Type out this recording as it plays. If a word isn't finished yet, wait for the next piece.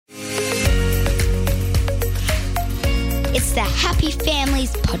Happy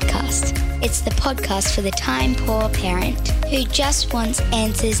Families podcast. It's the podcast for the time-poor parent who just wants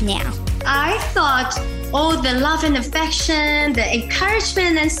answers now. I thought all the love and affection, the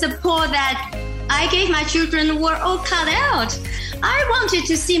encouragement and support that I gave my children were all cut out. I wanted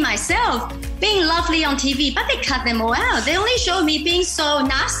to see myself being lovely on TV, but they cut them all out. They only showed me being so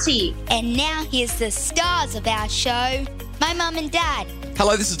nasty. And now here's the stars of our show, my mum and dad.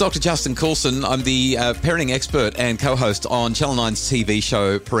 Hello, this is Dr. Justin Coulson. I'm the parenting expert and co-host on Channel 9's TV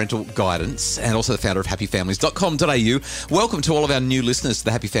show Parental Guidance, and also the founder of happyfamilies.com.au. Welcome to all of our new listeners to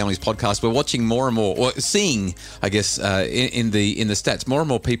the Happy Families podcast. We're watching more and more, or seeing, I guess, in the stats, more and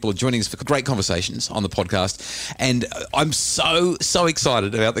more people are joining us for great conversations on the podcast. And I'm so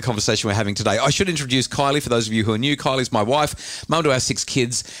excited about the conversation we're having today. I should introduce Kylie for those of you who are new. Kylie's my wife, mum to our 6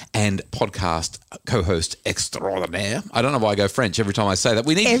 kids, and podcast co-host extraordinaire. I don't know why I go French every time I say that.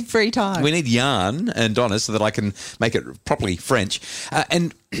 We need Jan and Donna so that I can make it properly French.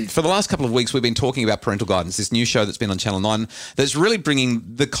 And for the last couple of weeks, we've been talking about Parental Guidance, this new show that's been on Channel 9 that's really bringing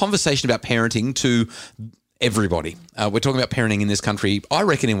the conversation about parenting to everybody. We're talking about parenting in this country, I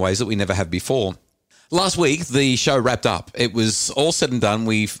reckon, in ways that we never have before. Last week, the show wrapped up. It was all said and done.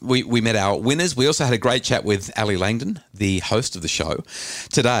 We met our winners. We also had a great chat with Ali Langdon, the host of the show.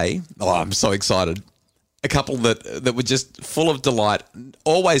 Today, I'm so excited. A couple that were just full of delight,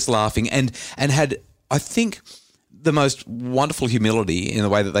 always laughing, and had, I think, the most wonderful humility in the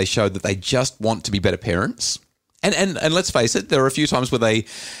way that they showed that they just want to be better parents. And let's face it, there were a few times where they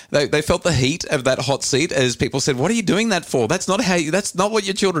felt the heat of that hot seat as people said, "What are you doing that for? That's not what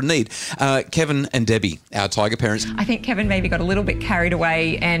your children need." Kevin and Debbie, our tiger parents. I think Kevin maybe got a little bit carried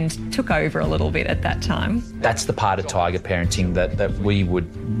away and took over a little bit at that time. That's the part of tiger parenting that we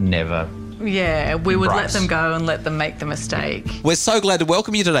would never. Yeah, we would embrace. let them go and let them make the mistake. We're so glad to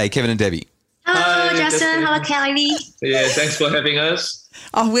welcome you today, Kevin and Debbie. Hello, Hi, Justin. Hello, Kelly. Yeah, thanks for having us.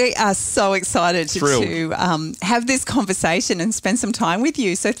 Oh, we are so excited Thrilled. to have this conversation and spend some time with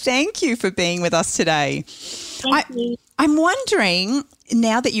you. So thank you for being with us today. Thank you. I'm wondering,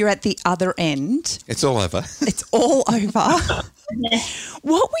 now that you're at the other end, It's all over. it's all over.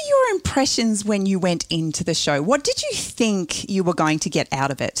 What were your impressions when you went into the show? What did you think you were going to get out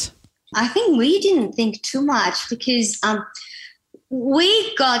of it? I think we didn't think too much because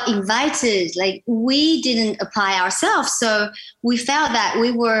we got invited, like we didn't apply ourselves. So we felt that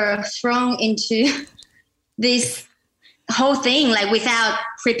we were thrown into this whole thing, like without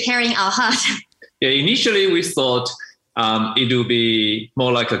preparing our heart. Yeah, initially we thought it would be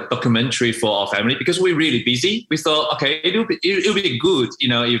more like a documentary for our family because we're really busy. We thought, okay, it'll be good,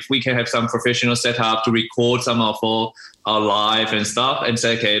 if we can have some professional setup to record some of our live and stuff, and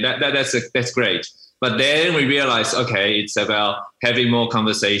say, okay, that's great. But then we realized, okay, it's about having more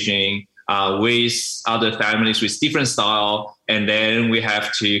conversation with other families with different style, and then we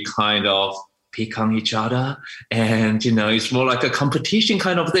have to kind of pick on each other, and it's more like a competition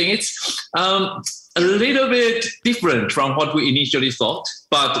kind of thing. It's a little bit different from what we initially thought,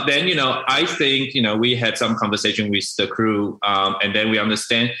 but then I think we had some conversation with the crew, and then we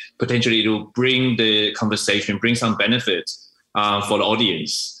understand potentially it will bring the conversation, bring some benefit for the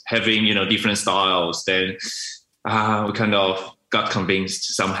audience, having different styles. Then we kind of got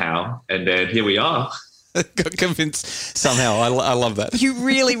convinced somehow, and then here we are. Got convinced somehow. I love that. You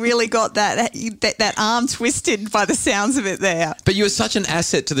really got that arm twisted by the sounds of it there. But you were such an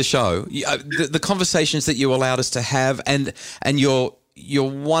asset to the show. The conversations that you allowed us to have, and your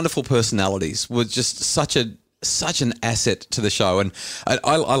wonderful personalities were just such an asset to the show. And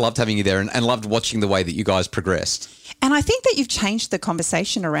I loved having you there, and loved watching the way that you guys progressed. And I think that you've changed the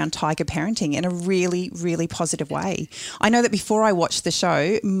conversation around tiger parenting in a really, really positive way. I know that before I watched the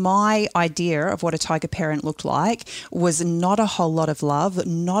show, my idea of what a tiger parent looked like was not a whole lot of love,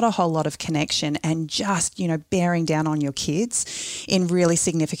 not a whole lot of connection, and just, bearing down on your kids in really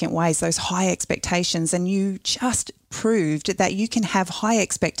significant ways, those high expectations. And you just proved that you can have high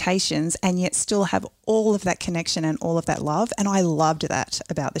expectations and yet still have all of that connection and all of that love. And I loved that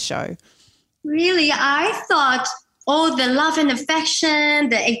about the show. Really, I thought all the love and affection,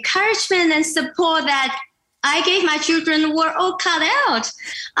 the encouragement and support that I gave my children were all cut out.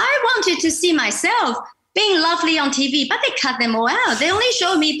 I wanted to see myself being lovely on TV, but they cut them all out. They only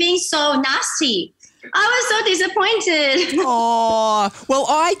showed me being so nasty. I was so disappointed. Oh, well,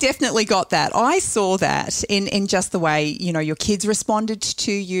 I definitely got that. I saw that in just the way, your kids responded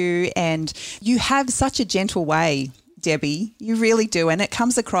to you, and you have such a gentle way, Debbie. You really do, and it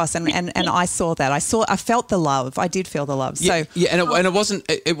comes across, and I saw that. I felt the love. I did feel the love. Yeah, and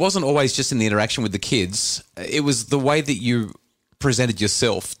it wasn't always just in the interaction with the kids. It was the way that you presented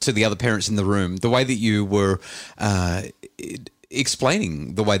yourself to the other parents in the room, the way that you were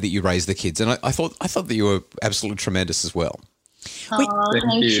explaining the way that you raise the kids. And I thought that you were absolutely tremendous as well. Oh,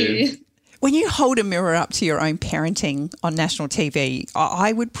 thank you. When you hold a mirror up to your own parenting on national TV,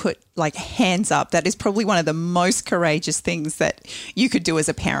 I would put like hands up. That is probably one of the most courageous things that you could do as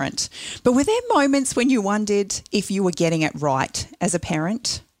a parent. But were there moments when you wondered if you were getting it right as a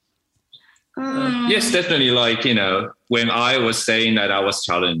parent? Yes, definitely. Like, when I was saying that I was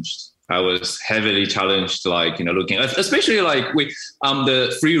challenged, I was heavily challenged, like, looking, especially like with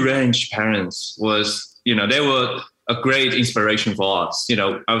the free range parents was, they were a great inspiration for us.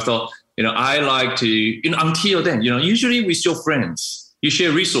 I thought, I like to, until then, usually with your friends, you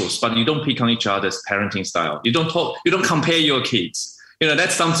share resource, but you don't pick on each other's parenting style. You don't talk, you don't compare your kids.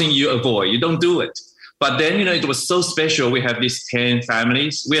 That's something you avoid. You don't do it. But then, it was so special. We have these 10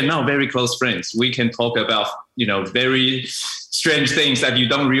 families. We are now very close friends. We can talk about, very strange things that you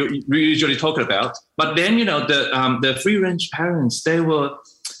don't usually talk about. But then, the free range parents, they were,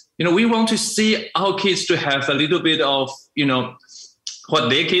 we want to see our kids to have a little bit of, what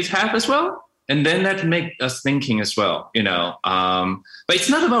their kids have as well. And then that make us thinking as well, But it's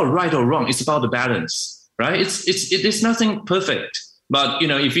not about right or wrong. It's about the balance, right? It's nothing perfect. But,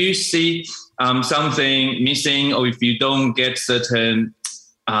 if you see something missing, or if you don't get certain,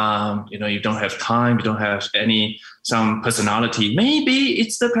 you don't have time, you don't have some personality, maybe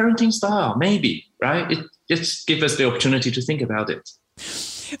it's the parenting style, maybe, right? It just gives us the opportunity to think about it.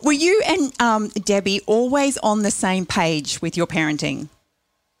 Were you and Debbie always on the same page with your parenting?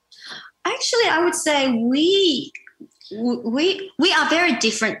 Actually, I would say we are very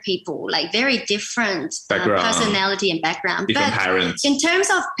different people, like very different personality and background. Different but parents. In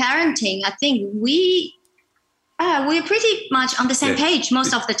terms of parenting, I think we're pretty much on the same page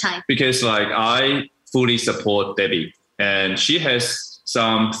most of the time. Because like I fully support Debbie, and she has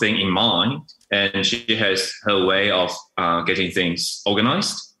something in mind, and she has her way of getting things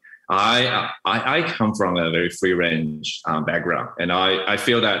organized. I come from a very free range background, and I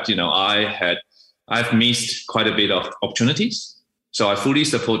feel that I've missed quite a bit of opportunities. So I fully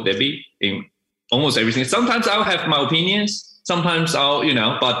support Debbie in almost everything. Sometimes I'll have my opinions, sometimes I'll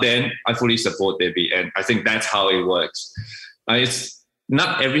but then I fully support Debbie, and I think that's how it works. It's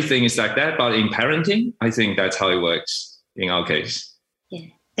not everything is like that, but in parenting, I think that's how it works in our case. Yeah,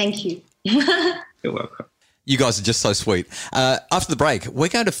 thank you. You're welcome. You guys are just so sweet. After the break, we're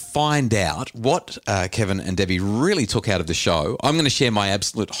going to find out what Kevin and Debbie really took out of the show. I'm going to share my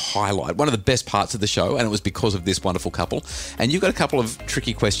absolute highlight, one of the best parts of the show, and it was because of this wonderful couple. And you've got a couple of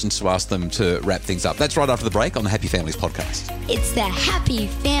tricky questions to ask them to wrap things up. That's right after the break on the Happy Families podcast. It's the Happy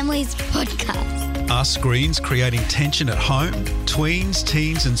Families podcast. Are screens creating tension at home? Tweens,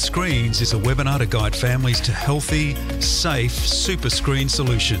 Teens and Screens is a webinar to guide families to healthy, safe super screen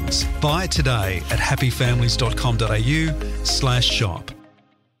solutions. Buy it today at happyfamilies.com.au/shop.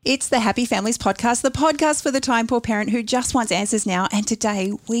 It's the Happy Families podcast, the podcast for the time poor parent who just wants answers now. And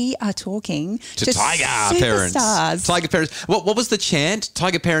today we are talking to Tiger superstars. parents. Tiger parents. What was the chant?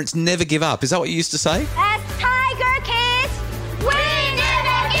 Tiger parents never give up. Is that what you used to say? As Tiger kids, we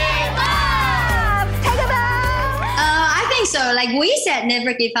never give up. Tiger Mom. I think so. Like we said,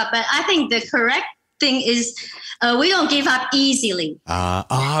 never give up. But I think the correct thing is we don't give up easily. Right.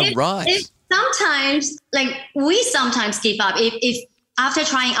 We sometimes give up. If after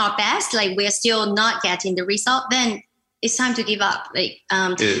trying our best, like we're still not getting the result, then it's time to give up. Like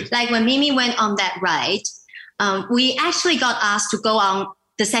when Mimi went on that ride, we actually got asked to go on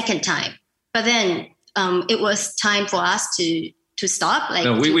the second time, but then it was time for us to stop.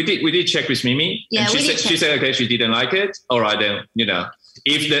 We did check with Mimi. Yeah, and she said okay, she didn't like it. All right, then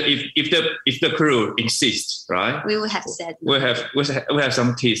if the crew insists, right, we would have said we'll have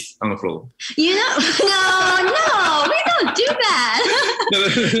some teeth on the floor. No, we don't do that. No,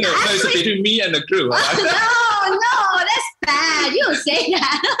 it's between me and the crew. Right? No, that's bad. You don't say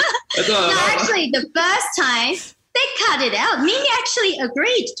that. Actually, the first time they cut it out. Mimi actually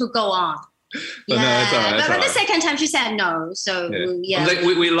agreed to go on. But the second time she said no. So yeah, like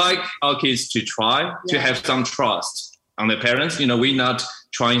we like our kids to try to have some trust on their parents. We're not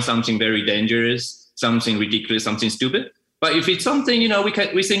trying something very dangerous, something ridiculous, something stupid. But if it's something we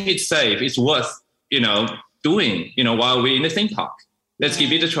think it's safe, it's worth doing while we're in the theme park. Let's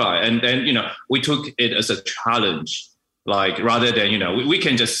give it a try. And then we took it as a challenge, like rather than we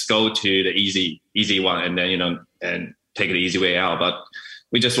can just go to the easy one and then and take the easy way out. But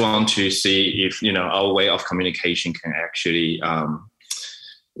we just want to see if our way of communication can actually.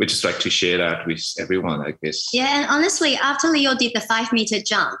 We just like to share that with everyone, I guess. Yeah, and honestly, after Leo did the 5-meter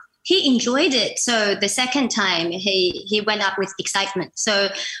jump, he enjoyed it. So the second time he went up with excitement. So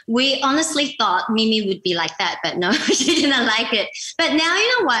we honestly thought Mimi would be like that, but no, she didn't like it. But now,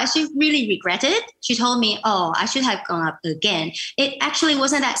 you know what? She really regretted. She told me, oh, I should have gone up again. It actually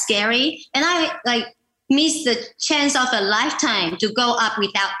wasn't that scary. And I missed the chance of a lifetime to go up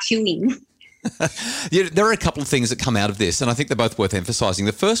without queuing. Yeah, there are a couple of things that come out of this, and I think they're both worth emphasising.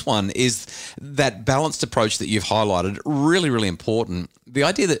 The first one is that balanced approach that you've highlighted, really, really important. The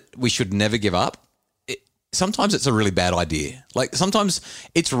idea that we should never give up, sometimes it's a really bad idea. Like sometimes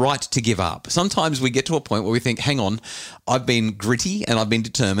it's right to give up. Sometimes we get to a point where we think, hang on, I've been gritty and I've been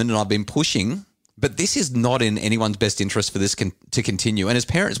determined and I've been pushing, but this is not in anyone's best interest for this to continue. And as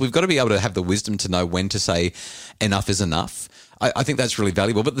parents, we've got to be able to have the wisdom to know when to say enough is enough. I think that's really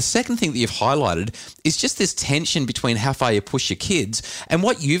valuable. But the second thing that you've highlighted is just this tension between how far you push your kids. And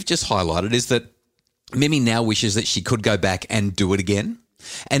what you've just highlighted is that Mimi now wishes that she could go back and do it again.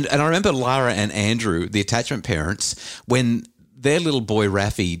 And I remember Lara and Andrew, the attachment parents, when their little boy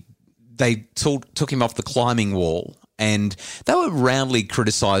Rafi, they took him off the climbing wall. And they were roundly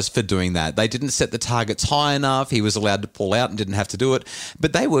criticised for doing that. They didn't set the targets high enough. He was allowed to pull out and didn't have to do it.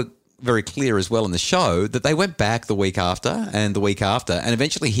 But they were very clear as well in the show that they went back the week after and the week after, and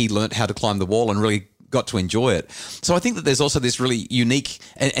eventually he learnt how to climb the wall and really got to enjoy it. So I think that there's also this really unique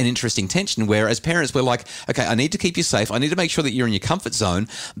and interesting tension where as parents we're like, okay, I need to keep you safe. I need to make sure that you're in your comfort zone,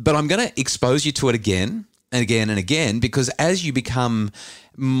 but I'm going to expose you to it again and again and again, because as you become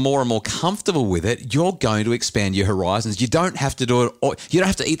more and more comfortable with it, you're going to expand your horizons. You don't have to do it, or you don't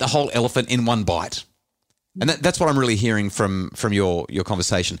have to eat the whole elephant in one bite. And that's what I'm really hearing from your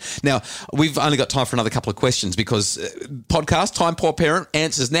conversation. Now, we've only got time for another couple of questions because podcast, Time Poor Parent,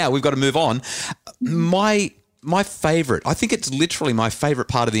 answers now. We've got to move on. My favourite, I think it's literally my favourite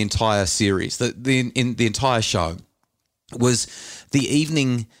part of the entire series, in the entire show, was the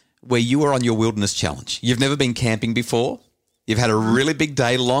evening where you were on your wilderness challenge. You've never been camping before. You've had a really big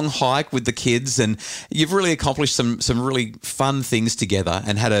day, long hike with the kids, and you've really accomplished some really fun things together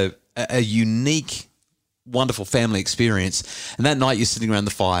and had a unique, wonderful family experience. And that night you're sitting around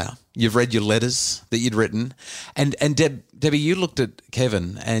the fire. You've read your letters that you'd written. And Debbie, you looked at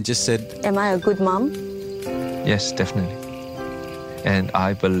Kevin and just said, am I a good mom? Yes, definitely. And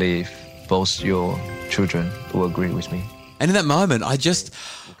I believe both your children will agree with me. And in that moment, I just,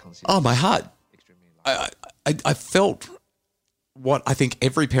 my heart, I felt what I think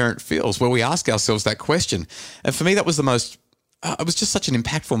every parent feels where we ask ourselves that question. And for me, that was the most, it was just such an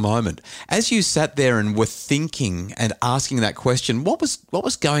impactful moment. As you sat there and were thinking and asking that question, what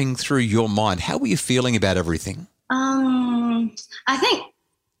was going through your mind? How were you feeling about everything? I think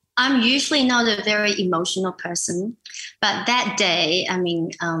I'm usually not a very emotional person, but that day, I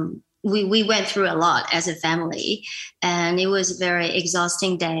mean, we went through a lot as a family, and it was a very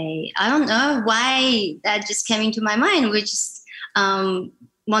exhausting day. I don't know why that just came into my mind. We just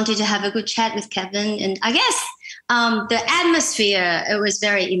wanted to have a good chat with Kevin, and I guess the atmosphere, it was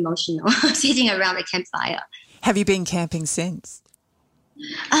very emotional sitting around the campfire. Have you been camping since?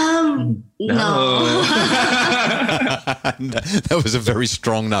 No. That was a very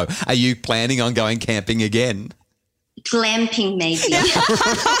strong no. Are you planning on going camping again? Glamping, maybe.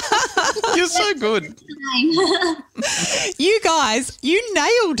 You're so good. You guys, you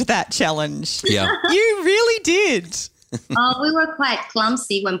nailed that challenge. Yeah. You really did. We were quite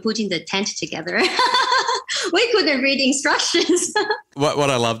clumsy when putting the tent together. We couldn't read instructions. What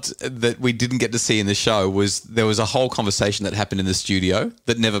I loved that we didn't get to see in the show was there was a whole conversation that happened in the studio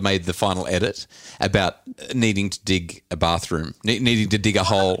that never made the final edit about needing to dig a bathroom, needing to dig a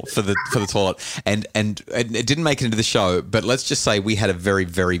hole for the toilet, and it didn't make it into the show. But let's just say we had a very,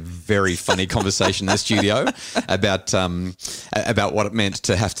 very, very funny conversation in the studio about what it meant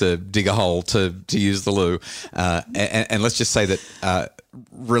to have to dig a hole to use the loo, and let's just say that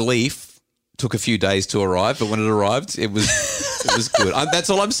relief took a few days to arrive, but when it arrived, it was good. That's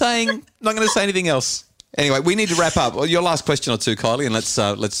all I'm saying. I'm not going to say anything else. Anyway, we need to wrap up. Your last question or two, Kylie, and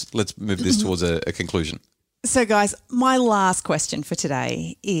let's move this towards a conclusion. So, guys, my last question for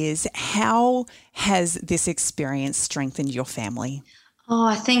today is: how has this experience strengthened your family? Oh,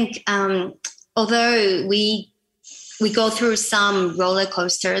 I think although we go through some roller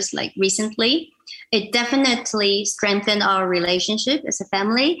coasters like recently, it definitely strengthened our relationship as a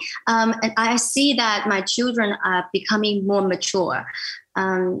family. And I see that my children are becoming more mature.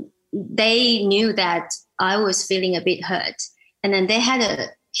 They knew that I was feeling a bit hurt. And then they had a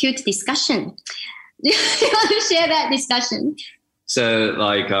huge discussion. Do you want to share that discussion? So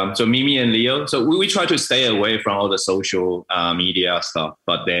so Mimi and Leo, so we try to stay away from all the social media stuff.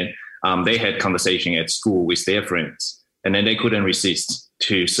 But then they had conversation at school with their friends. And then they couldn't resist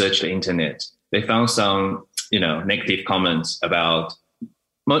to search the internet, they found some, negative comments about,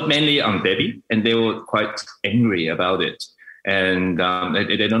 mainly on Debbie, and they were quite angry about it. And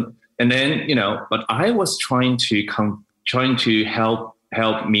they don't. And then, but I was trying to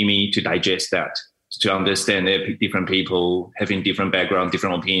help Mimi to digest that, to understand that different people having different background,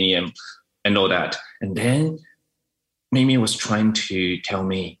 different opinion, and all that. And then Mimi was trying to tell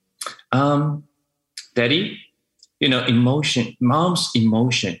me, Daddy, mom's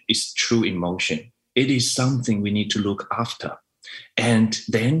emotion is true emotion. It is something we need to look after. And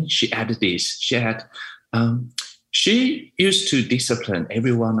then she added this. She used to discipline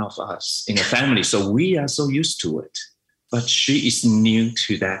every one of us in the family, so we are so used to it. But she is new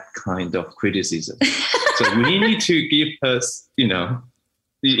to that kind of criticism. So we need to give her,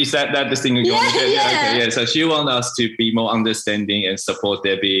 is that the thing you're going to say? Yeah. So she wants us to be more understanding and support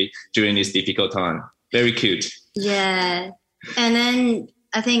Debbie during this difficult time. Very cute. Yeah. And then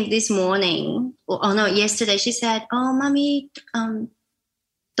I think this morning, yesterday, she said, "Oh, Mommy,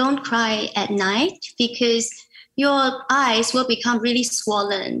 don't cry at night because your eyes will become really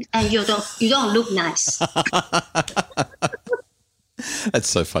swollen and you don't look nice." That's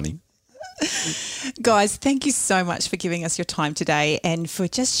so funny. Guys, thank you so much for giving us your time today and for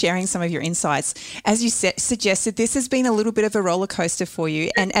just sharing some of your insights. As you suggested, this has been a little bit of a roller coaster for you.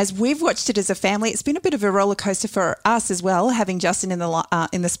 And as we've watched it as a family, it's been a bit of a roller coaster for us as well, having Justin in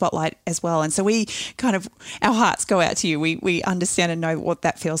the spotlight as well. And so we our hearts go out to you. We understand and know what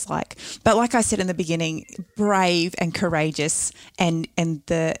that feels like. But like I said in the beginning, brave and courageous, and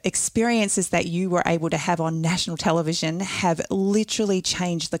the experiences that you were able to have on national television have literally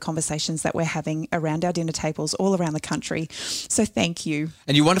changed the conversations that we're having around our dinner tables all around the country. So thank you.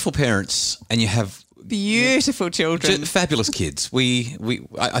 And you're wonderful parents, and you have beautiful children, fabulous kids.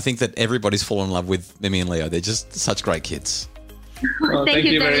 I think that everybody's fallen in love with Mimi and Leo. They're just such great kids. Well, thank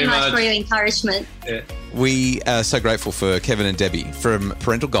you very much for your encouragement. Yeah. We are so grateful for Kevin and Debbie from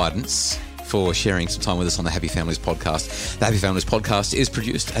Parental Guidance for sharing some time with us on the Happy Families podcast. The Happy Families podcast is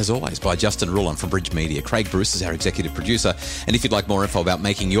produced, as always, by Justin Rulon from Bridge Media. Craig Bruce is our executive producer. And if you'd like more info about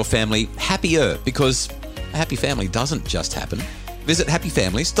making your family happier, because a happy family doesn't just happen, visit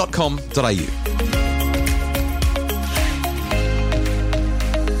happyfamilies.com.au.